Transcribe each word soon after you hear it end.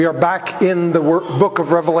We are back in the book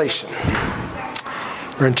of Revelation.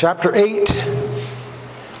 We're in chapter 8,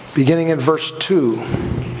 beginning in verse 2.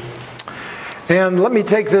 And let me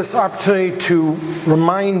take this opportunity to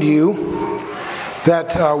remind you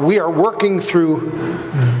that we are working through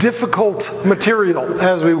difficult material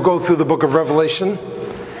as we go through the book of Revelation.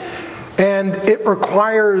 And it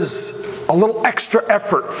requires a little extra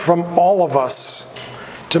effort from all of us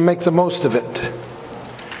to make the most of it.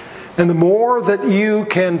 And the more that you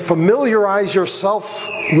can familiarize yourself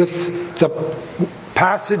with the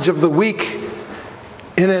passage of the week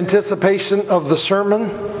in anticipation of the sermon,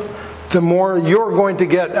 the more you're going to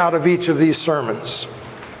get out of each of these sermons.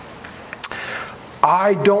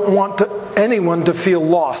 I don't want anyone to feel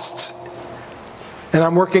lost. And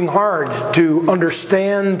I'm working hard to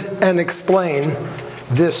understand and explain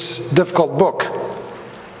this difficult book.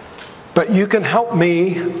 But you can help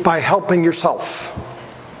me by helping yourself.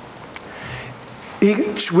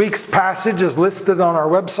 Each week's passage is listed on our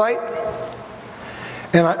website,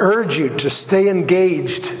 and I urge you to stay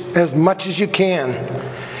engaged as much as you can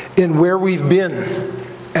in where we've been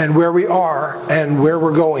and where we are and where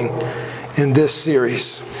we're going in this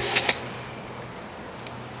series.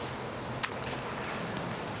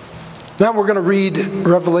 Now we're going to read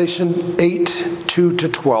Revelation 8,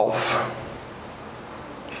 2-12.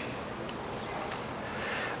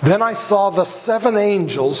 Then I saw the 7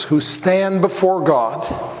 angels who stand before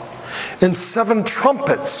God, and 7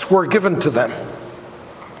 trumpets were given to them.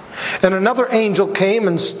 And another angel came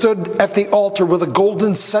and stood at the altar with a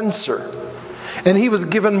golden censer, and he was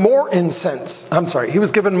given much incense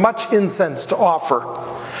to offer,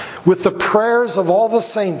 with the prayers of all the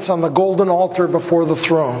saints on the golden altar before the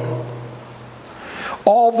throne.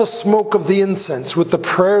 All the smoke of the incense with the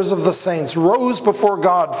prayers of the saints rose before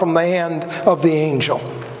God from the hand of the angel.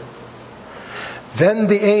 Then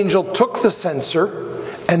the angel took the censer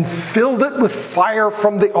and filled it with fire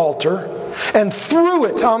from the altar and threw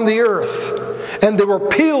it on the earth. And there were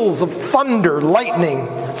peals of thunder,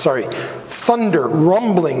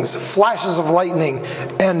 rumblings, flashes of lightning,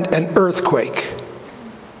 and an earthquake.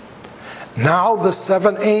 Now the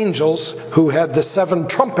 7 angels who had the 7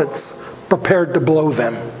 trumpets prepared to blow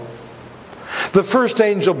them. The first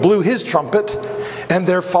angel blew his trumpet, and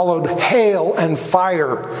there followed hail and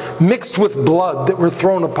fire mixed with blood that were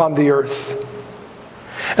thrown upon the earth.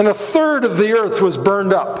 And a third of the earth was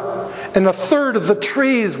burned up, and a third of the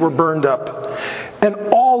trees were burned up, and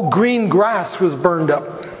all green grass was burned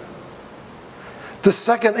up. The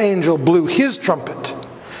second angel blew his trumpet,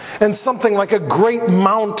 and something like a great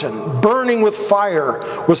mountain burning with fire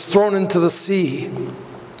was thrown into the sea.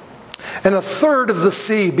 And a third of the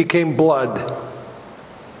sea became blood.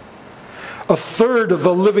 A third of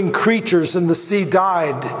the living creatures in the sea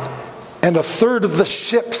died, and a third of the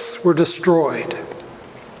ships were destroyed.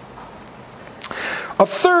 A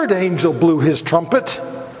third angel blew his trumpet,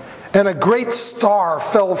 and a great star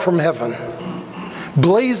fell from heaven,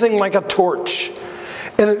 blazing like a torch,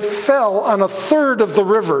 and it fell on a third of the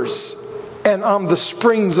rivers and on the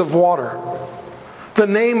springs of water. The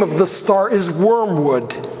name of the star is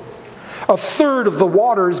Wormwood. A third of the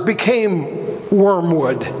waters became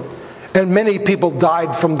wormwood, and many people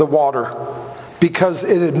died from the water because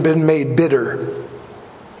it had been made bitter.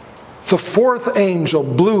 The fourth angel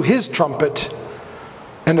blew his trumpet,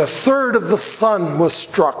 and a third of the sun was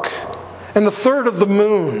struck, and a third of the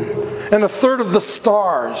moon, and a third of the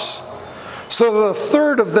stars, so that a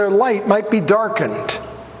third of their light might be darkened,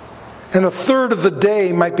 and a third of the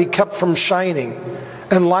day might be kept from shining,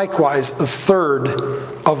 and likewise a third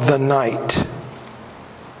of the night.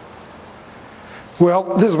 Well,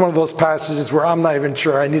 this is one of those passages where I'm not even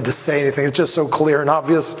sure I need to say anything. It's just so clear and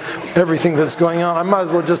obvious, everything that's going on. I might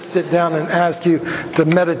as well just sit down and ask you to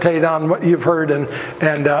meditate on what you've heard and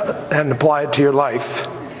apply it to your life.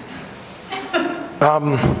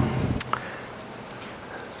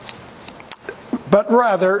 But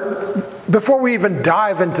rather, before we even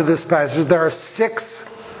dive into this passage, there are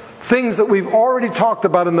 6 things that we've already talked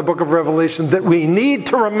about in the book of Revelation that we need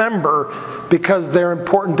to remember because they're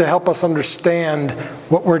important to help us understand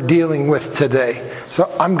what we're dealing with today. So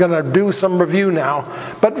I'm going to do some review now,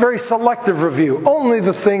 but very selective review. Only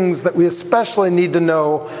the things that we especially need to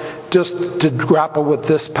know just to grapple with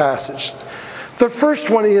this passage. The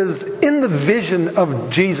first one is in the vision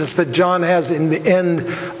of Jesus that John has in the end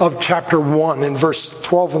of chapter 1 in verse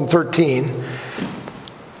 12 and 13.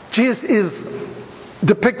 Jesus is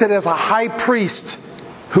depicted as a high priest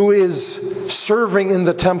who is serving in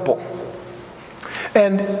the temple.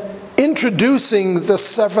 And introducing the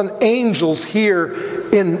seven angels here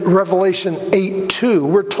in Revelation 8:2,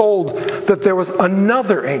 we're told that there was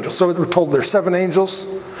another angel. So we're told there's seven angels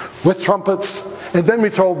with trumpets, and then we're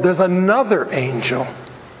told there's another angel.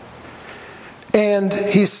 And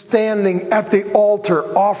he's standing at the altar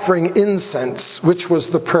offering incense, which was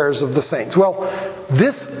the prayers of the saints. Well,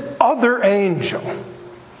 this other angel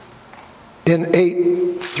in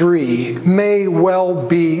 8:3 may well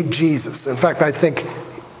be Jesus. In fact, I think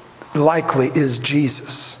likely is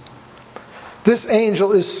Jesus. This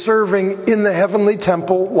angel is serving in the heavenly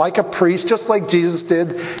temple like a priest, just like Jesus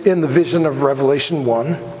did in the vision of Revelation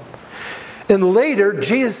 1. And later,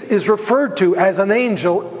 Jesus is referred to as an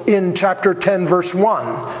angel in chapter 10, verse 1.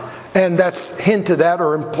 And that's hinted at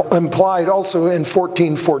or implied also in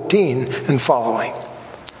 14:14 and following.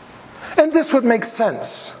 And this would make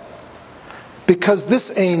sense, because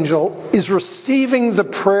this angel is receiving the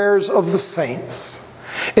prayers of the saints.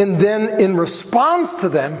 And then in response to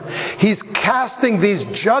them, he's casting these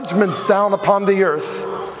judgments down upon the earth,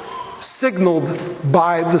 signaled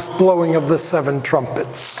by this blowing of the seven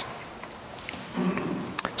trumpets.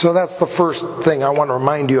 So that's the first thing I want to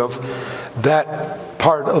remind you of, that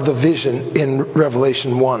part of the vision in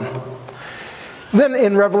Revelation 1. Then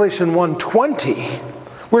in Revelation 1:20,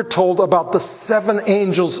 we're told about the seven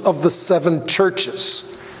angels of the seven churches.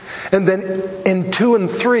 And then in 2 and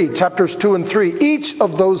 3, chapters 2 and 3, each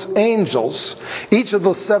of those angels, each of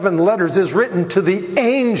those seven letters is written to the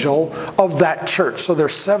angel of that church. So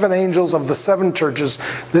there's seven angels of the seven churches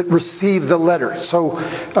that receive the letter. So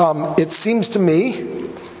it seems to me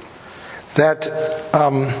that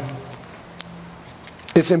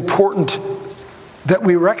it's important that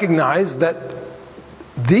we recognize that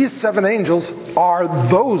these seven angels are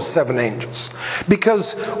those seven angels.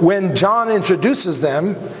 Because when John introduces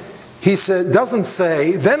them, he doesn't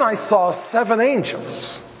say, then I saw seven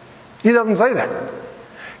angels. He doesn't say that.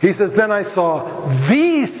 He says, then I saw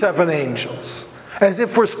these seven angels, as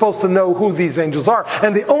if we're supposed to know who these angels are.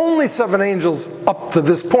 And the only seven angels up to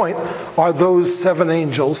this point are those seven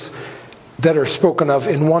angels that are spoken of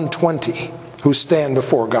in 1:20, who stand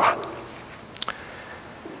before God.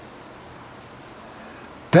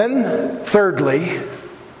 Then, thirdly,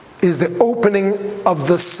 is the opening of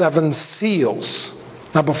the seven seals.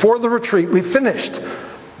 Now, before the retreat, we finished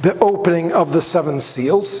the opening of the seven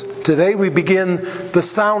seals. Today, we begin the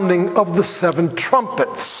sounding of the seven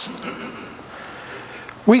trumpets.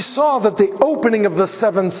 We saw that the opening of the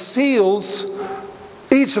seven seals,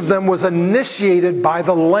 each of them was initiated by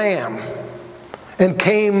the Lamb and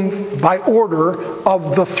came by order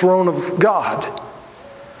of the throne of God.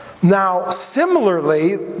 Now,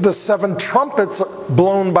 similarly, the seven trumpets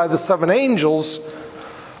blown by the seven angels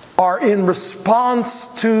are in response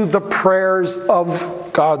to the prayers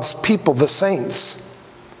of God's people, the saints.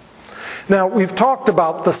 Now, we've talked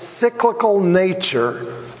about the cyclical nature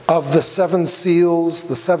of the seven seals,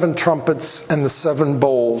 the seven trumpets, and the seven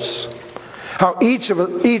bowls. How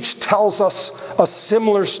each tells us a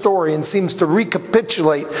similar story and seems to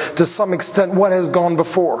recapitulate to some extent what has gone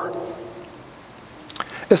before.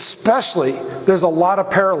 Especially, there's a lot of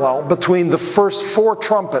parallel between the first four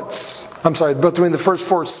between the first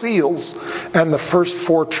four seals and the first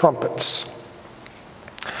four trumpets.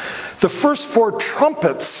 The first four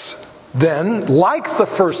trumpets, then, like the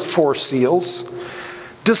first four seals,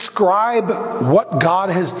 describe what God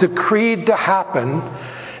has decreed to happen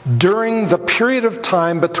during the period of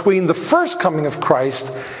time between the first coming of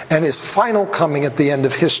Christ and his final coming at the end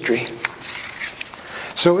of history.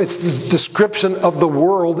 So it's the description of the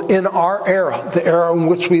world in our era, the era in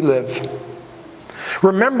which we live.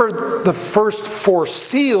 Remember, the first four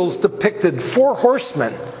seals depicted four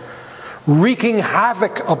horsemen wreaking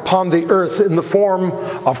havoc upon the earth in the form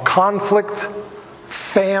of conflict,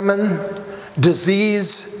 famine,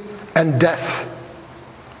 disease, and death.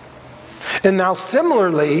 And now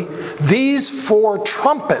similarly, these four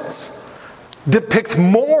trumpets depict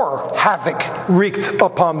more havoc wreaked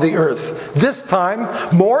upon the earth. This time,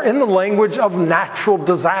 more in the language of natural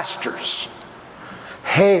disasters.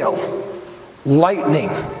 Hail, lightning,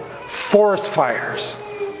 forest fires,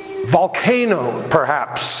 volcano,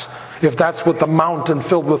 perhaps, if that's what the mountain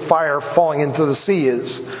filled with fire falling into the sea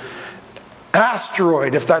is.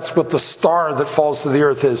 Asteroid, if that's what the star that falls to the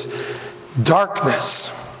earth is.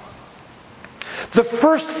 Darkness. The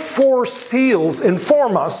first four seals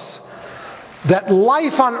inform us that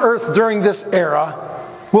life on earth during this era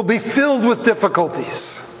will be filled with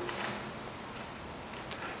difficulties.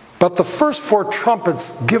 But the first four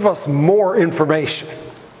trumpets give us more information.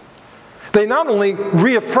 They not only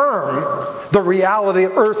reaffirm the reality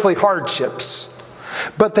of earthly hardships,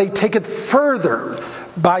 but they take it further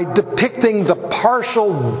by depicting the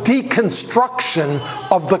partial deconstruction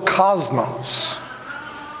of the cosmos.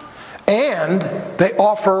 And they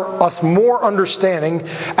offer us more understanding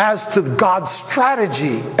as to God's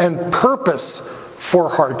strategy and purpose for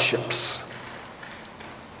hardships.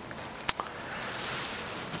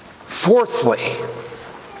 Fourthly,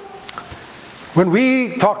 when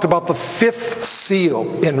we talked about the fifth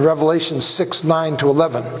seal in Revelation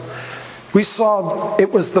 6:9-11, we saw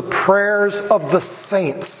it was the prayers of the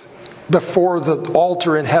saints before the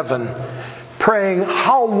altar in heaven, praying,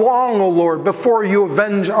 "How long, O Lord, before you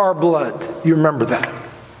avenge our blood?" You remember that.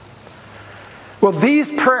 Well, these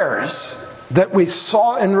prayers that we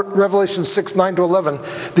saw in Revelation 6:9-11,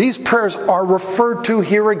 these prayers are referred to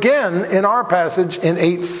here again in our passage in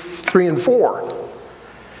 8:3 and 4.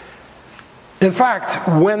 In fact,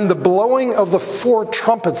 when the blowing of the four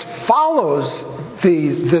trumpets follows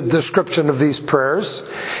the description of these prayers,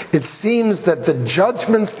 it seems that the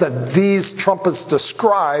judgments that these trumpets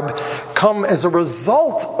describe come as a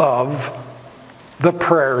result of the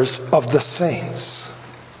prayers of the saints.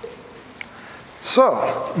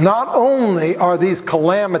 So, not only are these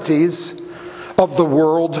calamities of the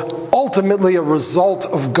world ultimately a result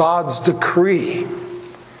of God's decree,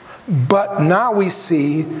 but now we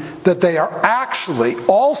see that they are actually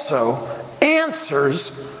also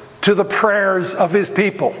answers to the prayers of his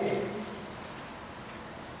people.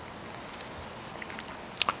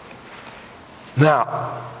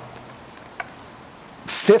 Now,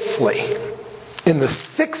 fifthly, in the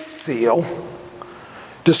sixth seal,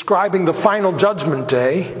 describing the final judgment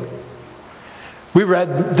day, we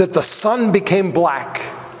read that the sun became black,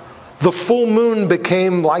 the full moon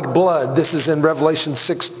became like blood. This is in Revelation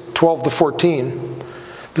 6:12-14.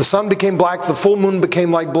 The sun became black, the full moon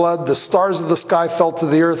became like blood, the stars of the sky fell to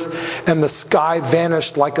the earth, and the sky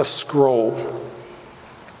vanished like a scroll.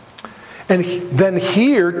 And then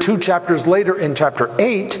here, 2 chapters later in chapter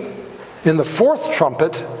 8, in the fourth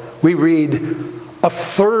trumpet, we read, "A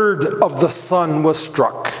third of the sun was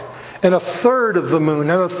struck, and a third of the moon,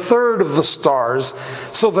 and a third of the stars,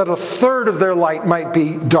 so that a third of their light might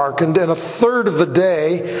be darkened, and a third of the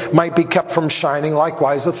day might be kept from shining,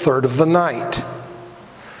 likewise a third of the night."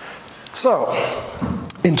 So,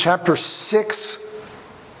 in chapter 6,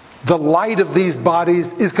 the light of these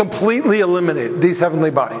bodies is completely eliminated, these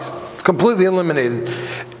heavenly bodies. It's completely eliminated.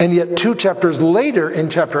 And yet 2 chapters later, in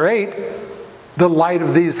chapter 8, the light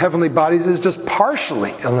of these heavenly bodies is just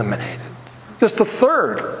partially eliminated. Just a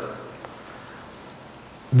third.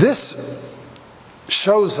 This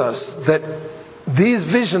shows us that these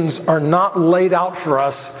visions are not laid out for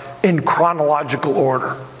us in chronological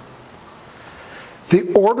order. The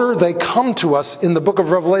order they come to us in the book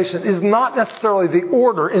of Revelation is not necessarily the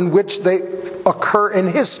order in which they occur in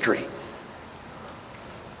history.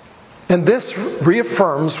 And this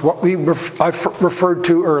reaffirms what I referred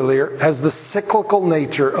to earlier as the cyclical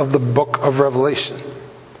nature of the book of Revelation.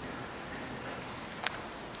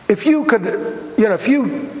 If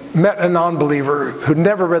you met a non-believer who'd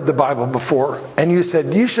never read the Bible before, and you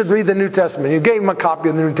said, "You should read the New Testament," you gave him a copy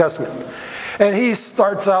of the New Testament, and he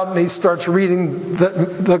starts out and he starts reading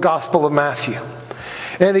the Gospel of Matthew.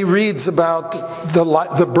 And he reads about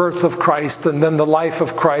the birth of Christ, and then the life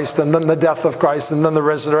of Christ, and then the death of Christ, and then the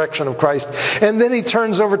resurrection of Christ. And then he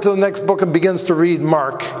turns over to the next book and begins to read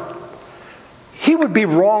Mark. He would be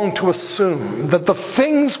wrong to assume that the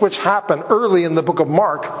things which happen early in the book of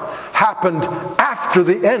Mark happened after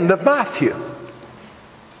the end of Matthew.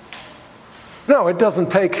 No, it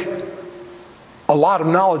doesn't take a lot of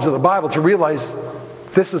knowledge of the Bible to realize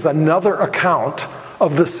this is another account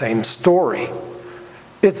of the same story.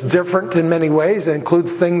 It's different in many ways. It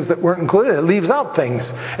includes things that weren't included. It leaves out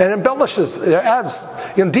things and embellishes. It adds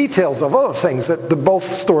details of other things that both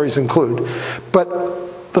stories include.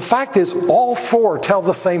 But the fact is, all four tell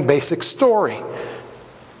the same basic story.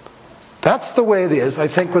 That's the way it is, I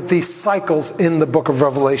think, with these cycles in the book of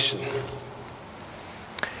Revelation.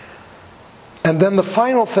 And then the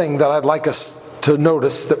final thing that I'd like us to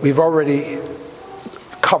notice that we've already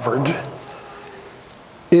covered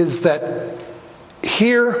is that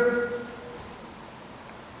here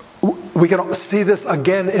we can see this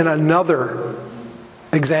again in another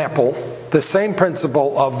example, the same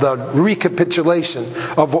principle of the recapitulation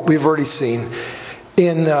of what we've already seen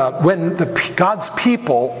in when God's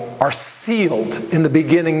people are sealed in the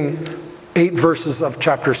beginning 8 verses of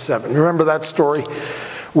chapter 7. Remember that story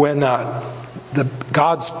when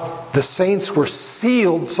the saints were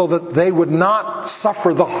sealed so that they would not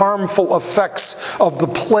suffer the harmful effects of the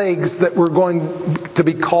plagues that were going to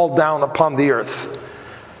be called down upon the earth.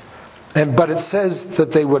 But it says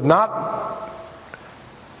that they would not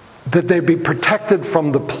that they be protected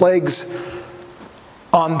from the plagues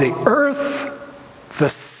on the earth, the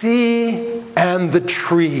sea, and the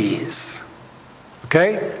trees.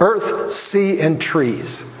 Okay? Earth, sea, and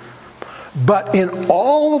trees. But in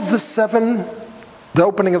all of the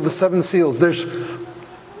opening of the seven seals,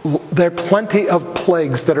 there are plenty of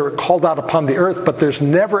plagues that are called out upon the earth, but there's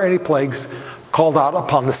never any plagues called out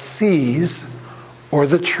upon the seas or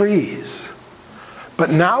the trees.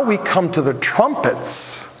 But now we come to the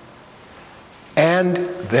trumpets, and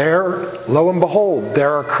there, lo and behold,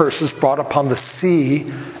 there are curses brought upon the sea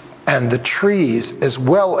and the trees as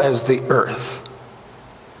well as the earth.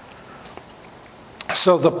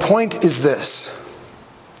 So the point is this.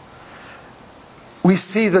 We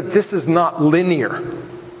see that this is not linear.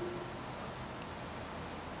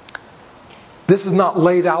 This is not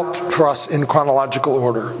laid out for us in chronological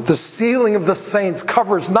order. The sealing of the saints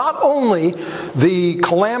covers not only the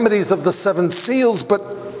calamities of the seven seals, but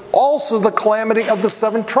also the calamity of the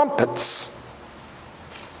seven trumpets.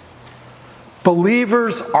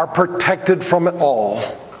 Believers are protected from it all.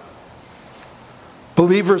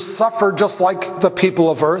 Believers suffer just like the people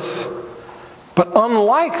of earth, but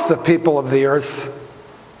unlike the people of the earth,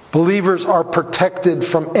 believers are protected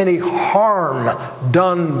from any harm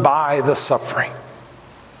done by the suffering.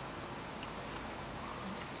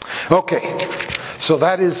 Okay, so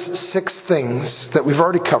that is 6 things that we've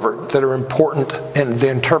already covered that are important in the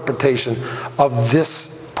interpretation of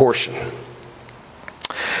this portion.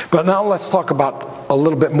 But now let's talk about a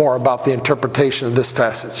little bit more about the interpretation of this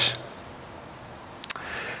passage.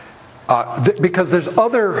 Because there's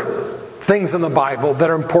other things in the Bible that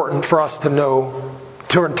are important for us to know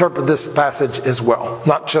to interpret this passage as well,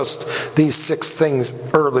 not just these 6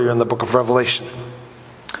 things earlier in the book of Revelation.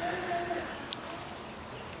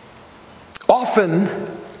 Often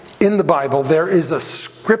in the Bible there is a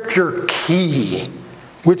scripture key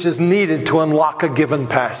which is needed to unlock a given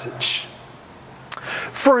passage.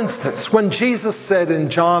 For instance, when Jesus said in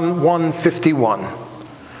John 1:51,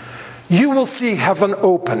 "You will see heaven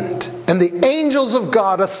opened and the angels of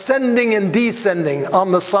God ascending and descending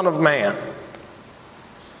on the Son of Man."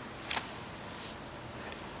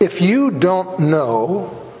 If you don't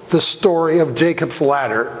know the story of Jacob's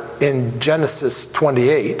ladder in Genesis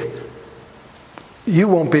 28, you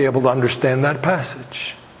won't be able to understand that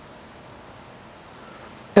passage.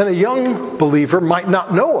 And a young believer might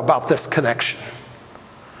not know about this connection.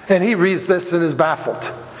 And he reads this and is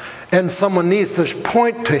baffled. And someone needs to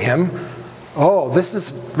point to him, oh, this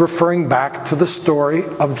is referring back to the story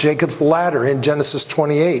of Jacob's ladder in Genesis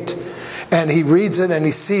 28. And he reads it and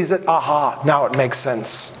he sees it, aha, now it makes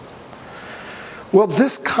sense. Well,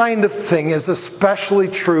 this kind of thing is especially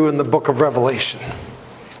true in the book of Revelation.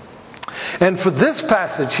 And for this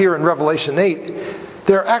passage here in Revelation 8,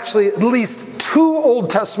 there are actually at least 2 Old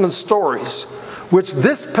Testament stories which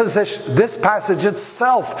this passage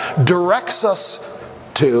itself directs us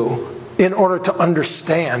to in order to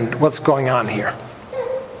understand what's going on here.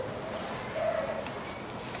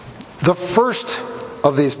 The first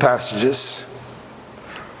of these passages,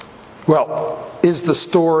 is the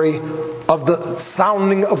story of the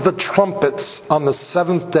sounding of the trumpets on the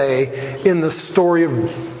 7th day in the story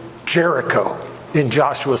of Jericho in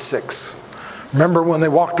Joshua 6. Remember when they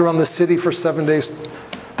walked around the city for 7 days?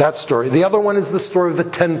 That story. The other one is the story of the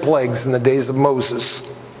 10 plagues in the days of Moses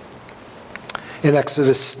in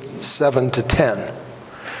Exodus 7 to 10.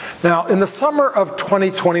 Now, in the summer of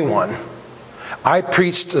 2021, I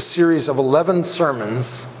preached a series of 11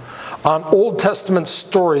 sermons on Old Testament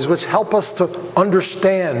stories which help us to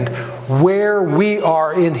understand where we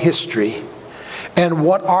are in history and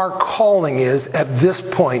what our calling is at this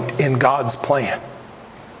point in God's plan.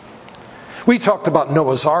 We talked about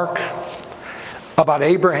Noah's Ark, about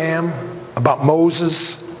Abraham, about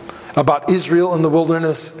Moses, about Israel in the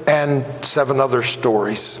wilderness, and 7 other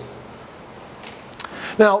stories.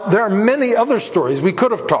 Now, there are many other stories we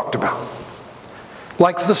could have talked about,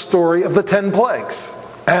 like the story of the 10 plagues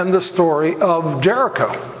and the story of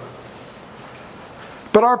Jericho.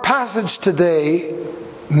 But our passage today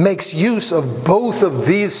makes use of both of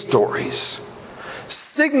these stories,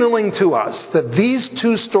 signaling to us that these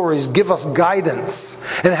 2 stories give us guidance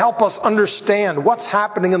and help us understand what's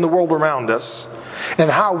happening in the world around us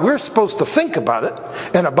and how we're supposed to think about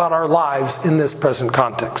it and about our lives in this present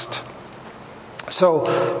context. So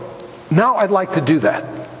now I'd like to do that.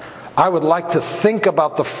 I would like to think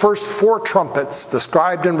about the first 4 trumpets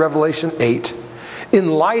described in Revelation 8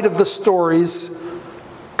 in light of the stories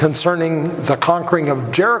concerning the conquering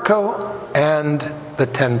of Jericho and the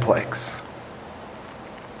 10 plagues.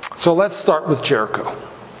 So let's start with Jericho.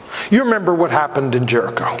 You remember what happened in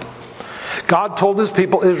Jericho. God told his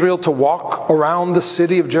people Israel to walk around the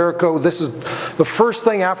city of Jericho. This is the first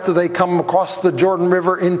thing after they come across the Jordan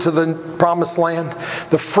River into the promised land.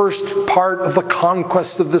 The first part of the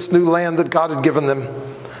conquest of this new land that God had given them.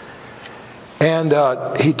 And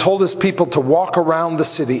he told his people to walk around the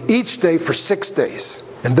city each day for 6 days.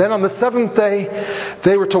 And then on the seventh day,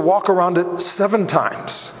 they were to walk around it 7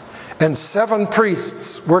 times. And 7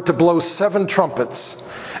 priests were to blow 7 trumpets.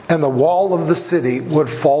 And the wall of the city would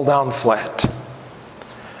fall down flat.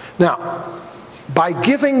 Now, by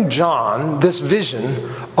giving John this vision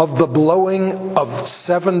of the blowing of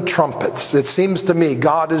 7 trumpets, it seems to me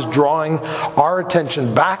God is drawing our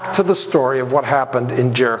attention back to the story of what happened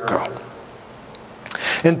in Jericho.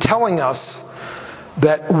 And telling us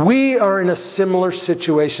that we are in a similar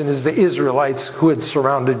situation as the Israelites who had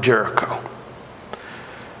surrounded Jericho.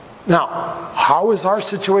 Now, how is our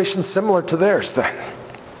situation similar to theirs then?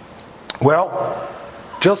 Well,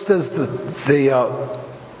 just as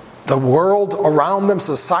the world around them,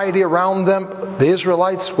 society around them, the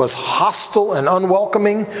Israelites was hostile and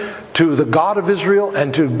unwelcoming to the God of Israel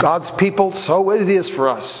and to God's people, so it is for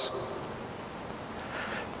us.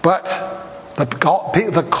 But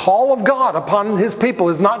the call of God upon his people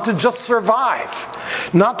is not to just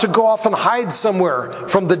survive, not to go off and hide somewhere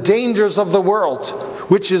from the dangers of the world,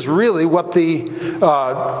 which is really what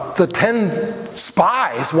the 10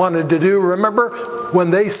 spies wanted to do. Remember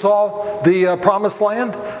when they saw the promised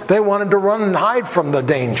land? They wanted to run and hide from the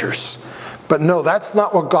dangers. But no, that's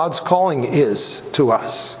not what God's calling is to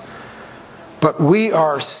us. But we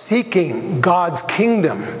are seeking God's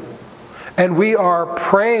kingdom. And we are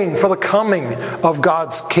praying for the coming of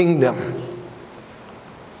God's kingdom.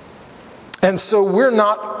 And so we're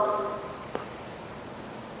not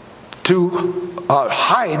to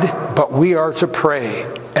hide, but we are to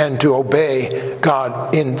pray and to obey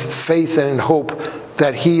God in faith and in hope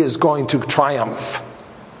that he is going to triumph.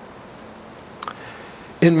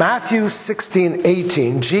 In Matthew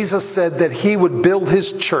 16:18, Jesus said that he would build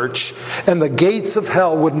his church and the gates of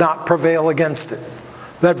hell would not prevail against it.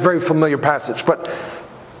 That very familiar passage. But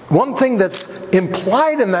one thing that's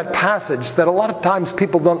implied in that passage that a lot of times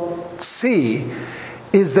people don't see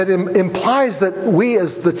is that it implies that we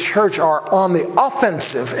as the church are on the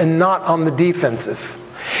offensive and not on the defensive.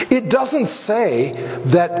 It doesn't say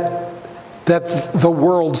that the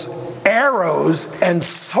world's arrows and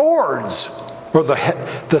swords, or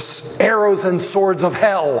the arrows and swords of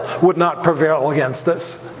hell, would not prevail against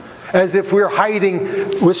us. As if we're hiding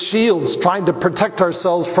with shields, trying to protect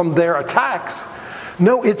ourselves from their attacks.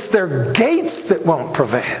 No, it's their gates that won't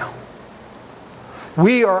prevail.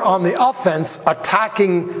 We are on the offense,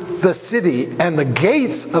 attacking the city, and the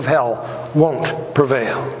gates of hell won't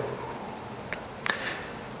prevail.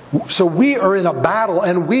 So we are in a battle,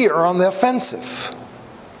 and we are on the offensive.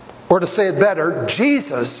 Or to say it better,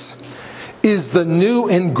 Jesus is the new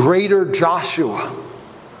and greater Joshua.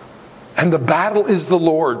 And the battle is the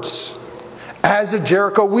Lord's. As at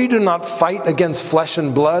Jericho, we do not fight against flesh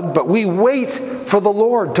and blood, but we wait for the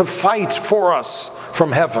Lord to fight for us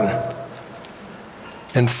from heaven.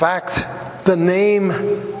 In fact, the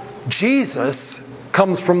name Jesus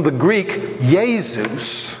comes from the Greek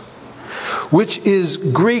Jesus, which is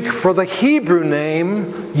Greek for the Hebrew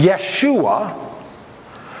name Yeshua,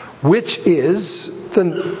 which is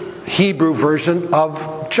the Hebrew version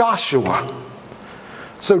of Joshua.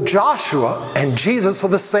 So Joshua and Jesus are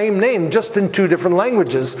the same name, just in 2 different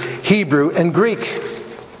languages, Hebrew and Greek.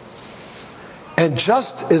 And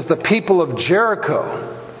just as the people of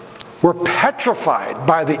Jericho were petrified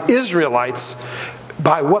by the Israelites,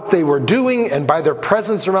 by what they were doing and by their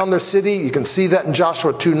presence around their city, you can see that in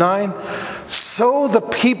Joshua 2:9, so the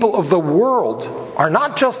people of the world are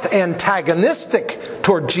not just antagonistic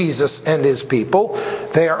toward Jesus and his people,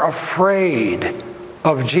 they are afraid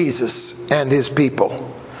of Jesus and his people.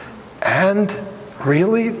 And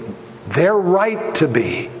really, they're right to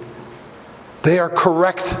be. They are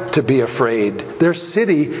correct to be afraid. Their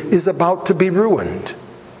city is about to be ruined.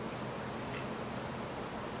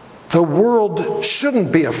 The world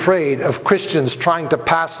shouldn't be afraid of Christians trying to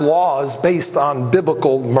pass laws based on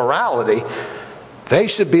biblical morality. They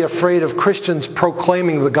should be afraid of Christians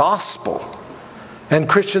proclaiming the gospel and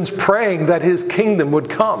Christians praying that his kingdom would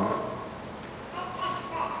come.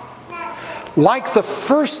 Like the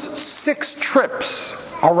first 6 trips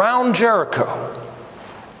around Jericho,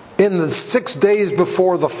 in the 6 days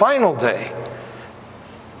before the final day,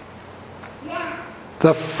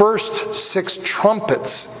 the first 6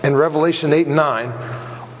 trumpets in Revelation 8 and 9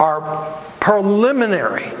 are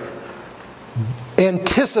preliminary,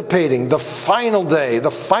 anticipating the final day,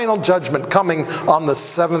 the final judgment coming on the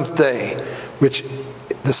 7th day, which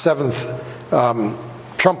the 7th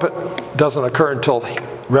trumpet doesn't occur until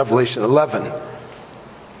Revelation 11.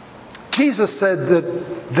 Jesus said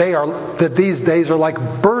that these days are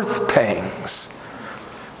like birth pangs,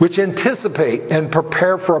 which anticipate and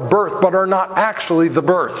prepare for a birth, but are not actually the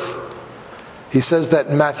birth. He says that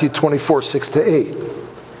in Matthew 24, 6-8.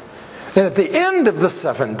 And at the end of the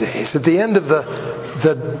 7 days, at the end of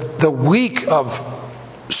the week of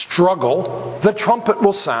struggle, the trumpet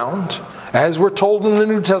will sound, as we're told in the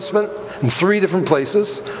New Testament in 3 different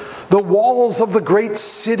places. The walls of the great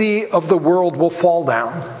city of the world will fall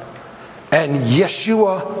down, and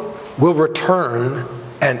Yeshua will return,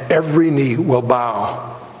 and every knee will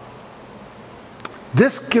bow.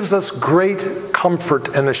 This gives us great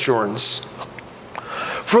comfort and assurance.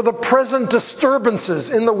 For the present disturbances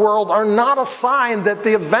in the world are not a sign that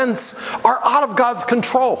the events are out of God's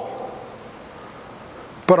control,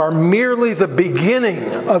 but are merely the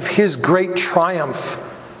beginning of His great triumph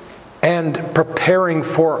and preparing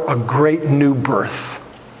for a great new birth.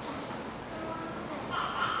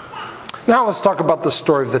 Now let's talk about the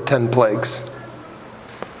story of the 10 plagues.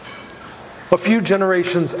 A few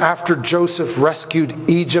generations after Joseph rescued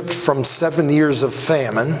Egypt from 7 years of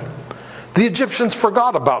famine, the Egyptians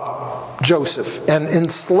forgot about Joseph and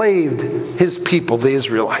enslaved his people, the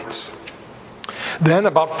Israelites. Then,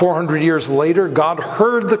 about 400 years later, God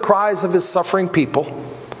heard the cries of His suffering people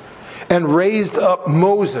and raised up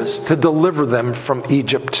Moses to deliver them from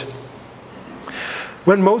Egypt.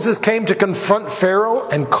 When Moses came to confront Pharaoh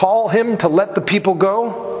and call him to let the people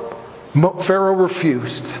go, Pharaoh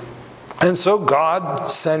refused. And so God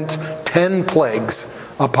sent 10 plagues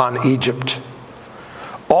upon Egypt,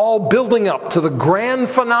 all building up to the grand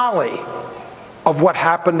finale of what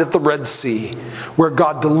happened at the Red Sea, where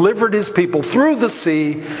God delivered His people through the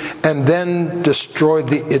sea and then destroyed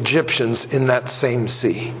the Egyptians in that same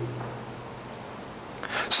sea.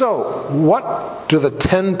 So, what do the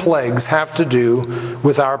 10 plagues have to do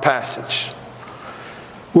with our passage?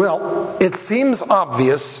 Well, it seems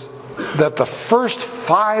obvious that the first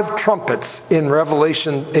 5 trumpets in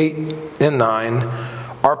Revelation 8 and 9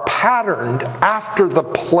 are patterned after the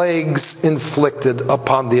plagues inflicted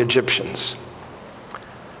upon the Egyptians.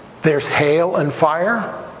 There's hail and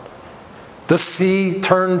fire, the sea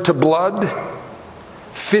turned to blood,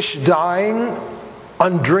 fish dying,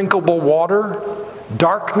 undrinkable water,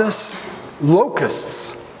 darkness,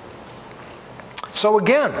 locusts. So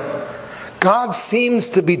again, God seems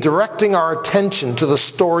to be directing our attention to the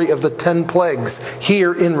story of the 10 plagues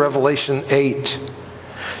here in Revelation 8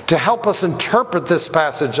 to help us interpret this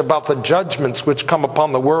passage about the judgments which come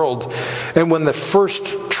upon the world and when the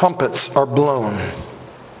first trumpets are blown.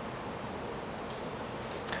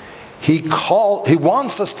 He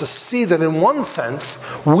wants us to see that in one sense,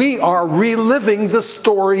 we are reliving the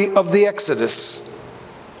story of the Exodus.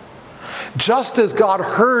 Just as God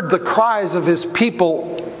heard the cries of His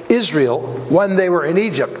people Israel when they were in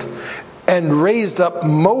Egypt and raised up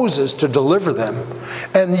Moses to deliver them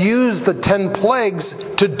and used the 10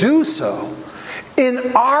 plagues to do so,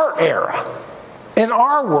 in our era, in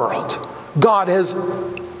our world, God has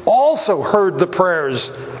also heard the prayers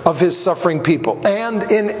of His suffering people, and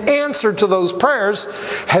in answer to those prayers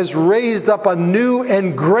has raised up a new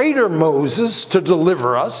and greater Moses to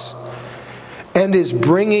deliver us, and is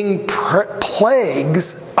bringing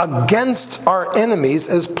plagues against our enemies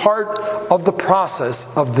as part of the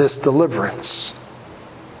process of this deliverance.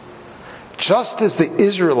 Just as the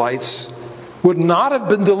Israelites would not have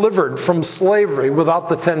been delivered from slavery without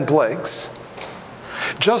the 10 plagues,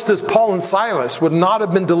 just as Paul and Silas would not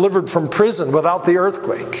have been delivered from prison without the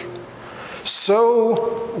earthquake,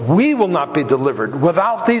 so we will not be delivered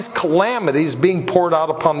without these calamities being poured out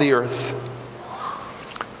upon the earth.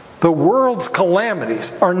 The world's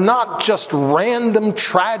calamities are not just random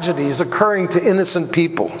tragedies occurring to innocent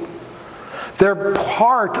people. They're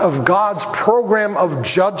part of God's program of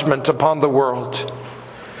judgment upon the world,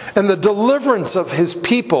 and the deliverance of His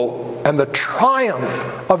people and the triumph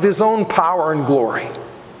of His own power and glory.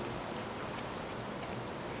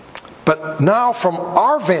 But now, from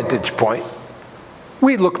our vantage point,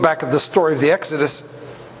 we look back at the story of the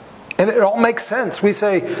Exodus, and it all makes sense. We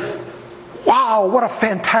say, wow, what a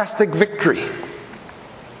fantastic victory.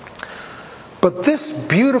 But this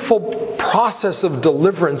beautiful process of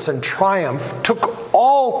deliverance and triumph took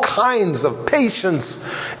all kinds of patience,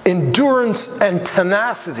 endurance, and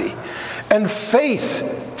tenacity, and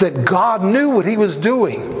faith that God knew what He was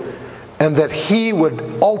doing and that He would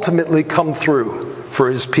ultimately come through for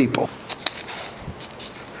His people.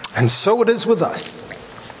 And so it is with us.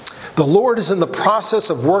 The Lord is in the process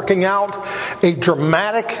of working out a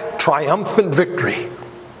dramatic, triumphant victory.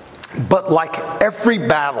 But like every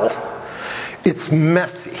battle, It's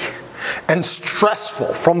messy and stressful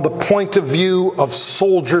from the point of view of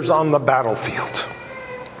soldiers on the battlefield.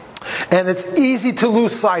 And it's easy to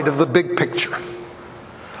lose sight of the big picture.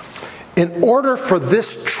 In order for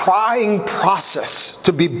this trying process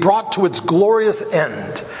to be brought to its glorious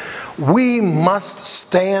end, we must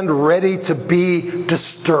stand ready to be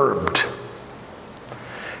disturbed.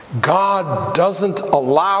 God doesn't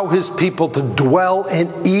allow his people to dwell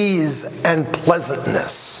in ease and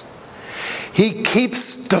pleasantness. He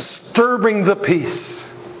keeps disturbing the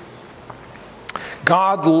peace.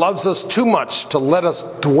 God loves us too much to let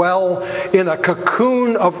us dwell in a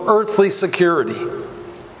cocoon of earthly security.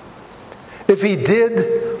 If he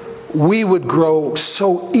did, we would grow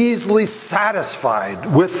so easily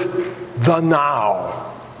satisfied with the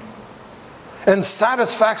now. And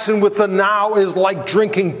satisfaction with the now is like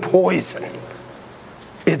drinking poison.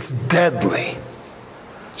 It's deadly.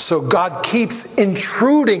 So God keeps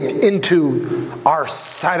intruding into our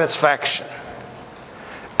satisfaction,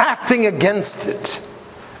 acting against it,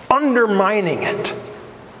 undermining it,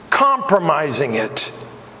 compromising it,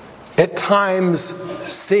 at times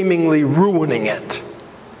seemingly ruining it.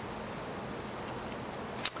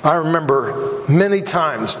 I remember many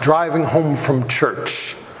times driving home from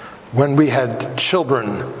church when we had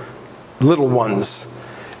children, little ones,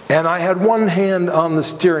 and I had one hand on the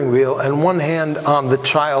steering wheel and one hand on the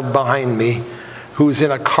child behind me who was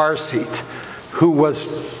in a car seat, who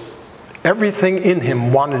was, everything in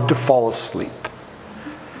him wanted to fall asleep.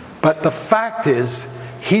 But the fact is,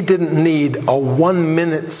 he didn't need a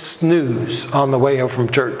 1-minute snooze on the way home from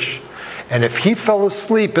church. And if he fell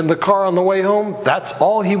asleep in the car on the way home, that's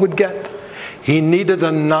all he would get. He needed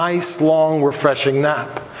a nice, long, refreshing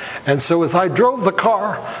nap. And so as I drove the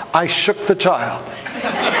car, I shook the child.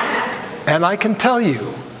 And I can tell you,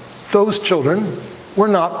 those children were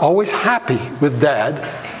not always happy with Dad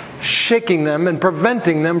shaking them and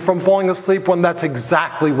preventing them from falling asleep when that's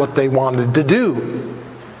exactly what they wanted to do.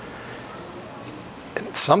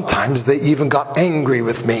 And sometimes they even got angry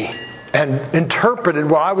with me and interpreted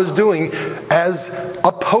what I was doing as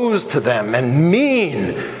opposed to them and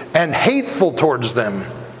mean and hateful towards them.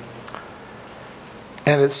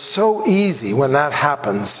 And it's so easy when that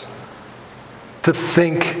happens to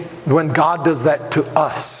think, when God does that to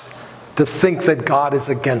us, to think that God is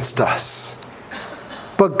against us.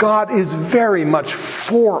 But God is very much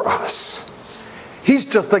for us. He's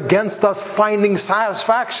just against us finding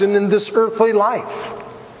satisfaction in this earthly life.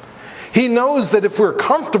 He knows that if we're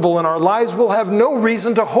comfortable in our lives, we'll have no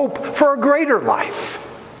reason to hope for a greater life.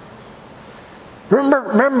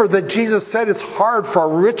 Remember that Jesus said it's hard for a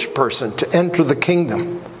rich person to enter the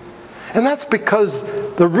kingdom. And that's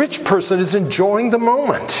because the rich person is enjoying the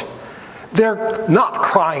moment. They're not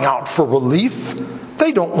crying out for relief.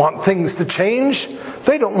 They don't want things to change.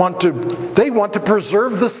 They want to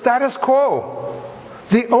preserve the status quo.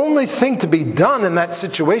 The only thing to be done in that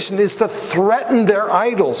situation is to threaten their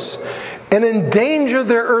idols and endanger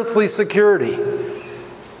their earthly security.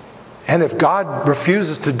 And if God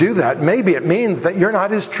refuses to do that, maybe it means that you're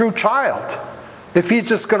not his true child. If he's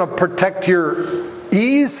just going to protect your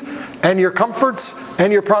ease and your comforts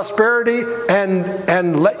and your prosperity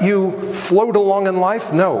and let you float along in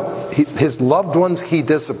life, no. His loved ones he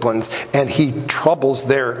disciplines and he troubles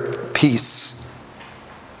their peace.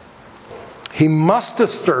 He must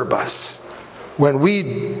disturb us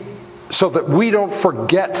so that we don't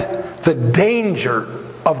forget the danger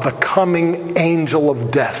of the coming angel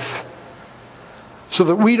of death. So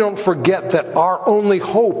that we don't forget that our only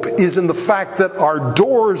hope is in the fact that our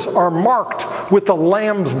doors are marked with the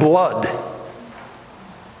Lamb's blood.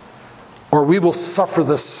 Or we will suffer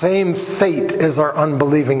the same fate as our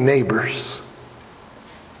unbelieving neighbors.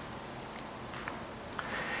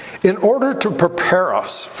 In order to prepare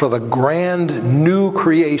us for the grand new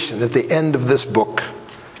creation at the end of this book,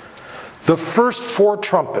 the first 4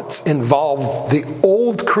 trumpets involve the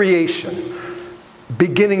old creation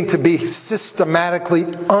beginning to be systematically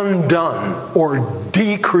undone or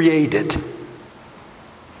decreated.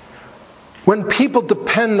 When people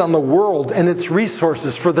depend on the world and its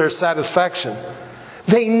resources for their satisfaction,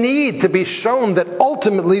 they need to be shown that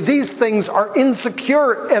ultimately these things are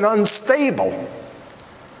insecure and unstable.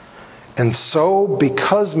 And so,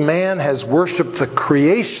 because man has worshipped the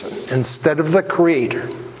creation instead of the Creator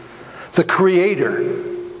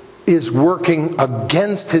is working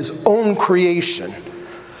against his own creation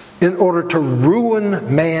in order to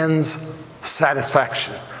ruin man's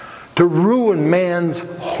satisfaction, to ruin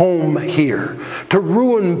man's home here, to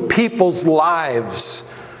ruin people's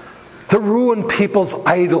lives, to ruin people's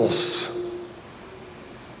idols.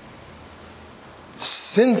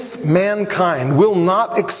 Since mankind will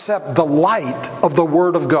not accept the light of the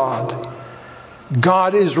Word of God,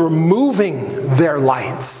 God is removing their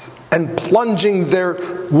lights and plunging their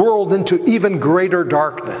world into even greater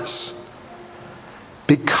darkness.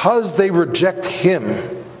 Because they reject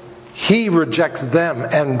Him, He rejects them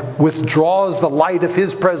and withdraws the light of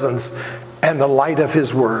His presence and the light of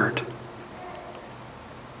His Word.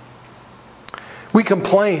 We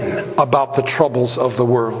complain about the troubles of the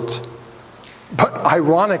world, but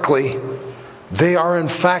ironically, they are in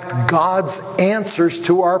fact God's answers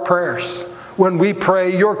to our prayers. When we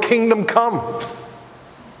pray, "Your kingdom come."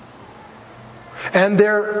 And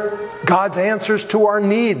they're God's answers to our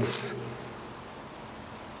needs.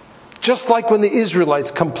 Just like when the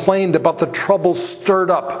Israelites complained about the troubles stirred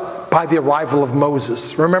up by the arrival of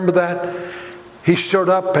Moses. Remember that? He showed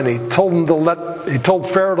up and he told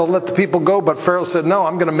Pharaoh to let the people go, but Pharaoh said, "No,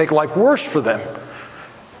 I'm going to make life worse for them."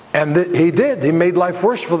 And he did. He made life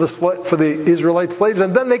worse for the Israelite slaves.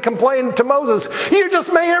 And then they complained to Moses, "You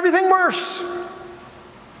just made everything worse."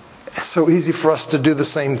 It's so easy for us to do the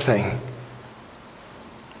same thing.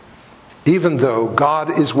 Even though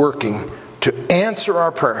God is working to answer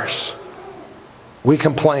our prayers, we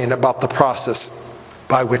complain about the process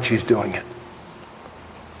by which He's doing it.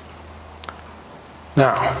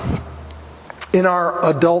 Now, in our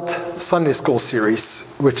adult Sunday school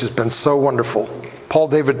series, which has been so wonderful, Paul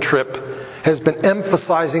David Tripp has been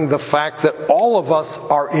emphasizing the fact that all of us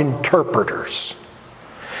are interpreters,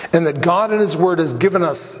 and that God in His Word has given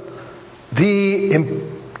us the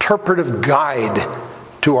interpretive guide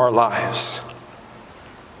to our lives.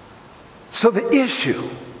 So the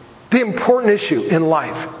important issue in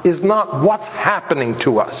life is not what's happening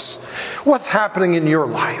to us, what's happening in your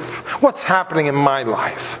life, what's happening in my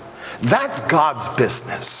life. That's God's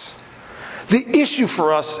business. The issue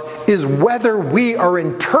for us is whether we are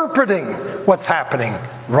interpreting what's happening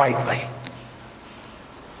rightly.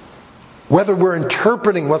 Whether we're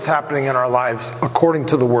interpreting what's happening in our lives according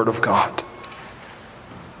to the Word of God.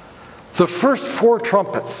 The first 4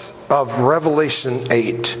 trumpets of Revelation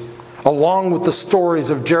 8, along with the stories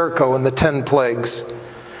of Jericho and the 10 plagues,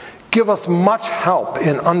 give us much help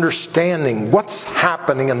in understanding what's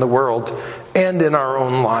happening in the world and in our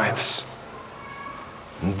own lives.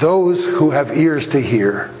 Those who have ears to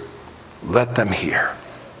hear, let them hear.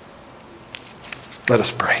 Let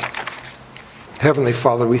us pray. Heavenly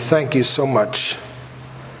Father, we thank You so much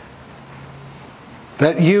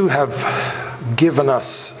that You have given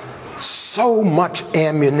us so much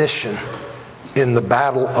ammunition in the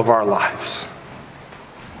battle of our lives.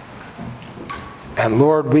 And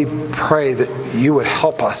Lord, we pray that You would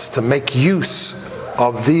help us to make use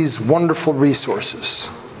of these wonderful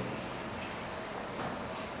resources.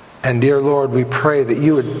 And dear Lord, we pray that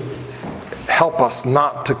You would help us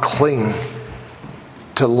not to cling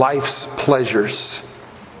to life's pleasures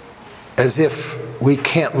as if we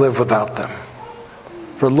can't live without them.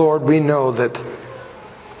 For Lord, we know that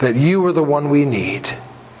You are the one we need,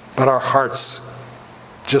 but our hearts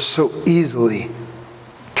just so easily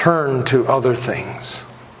turn to other things.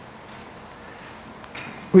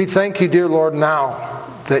 We thank You, dear Lord, now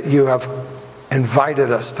that You have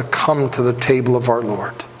invited us to come to the table of our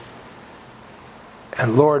Lord.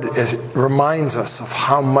 And Lord, it reminds us of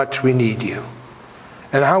how much we need You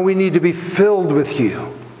and how we need to be filled with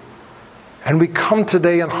You. And we come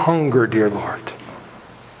today in hunger, dear Lord.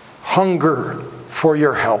 Hunger for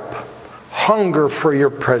Your help. Hunger for Your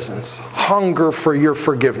presence. Hunger for Your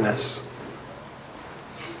forgiveness.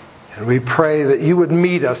 And we pray that You would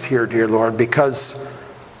meet us here, dear Lord, because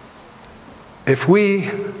if we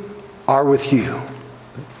are with You,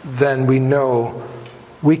 then we know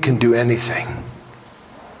we can do anything.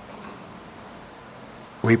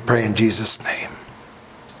 We pray in Jesus' name.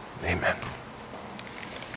 Amen.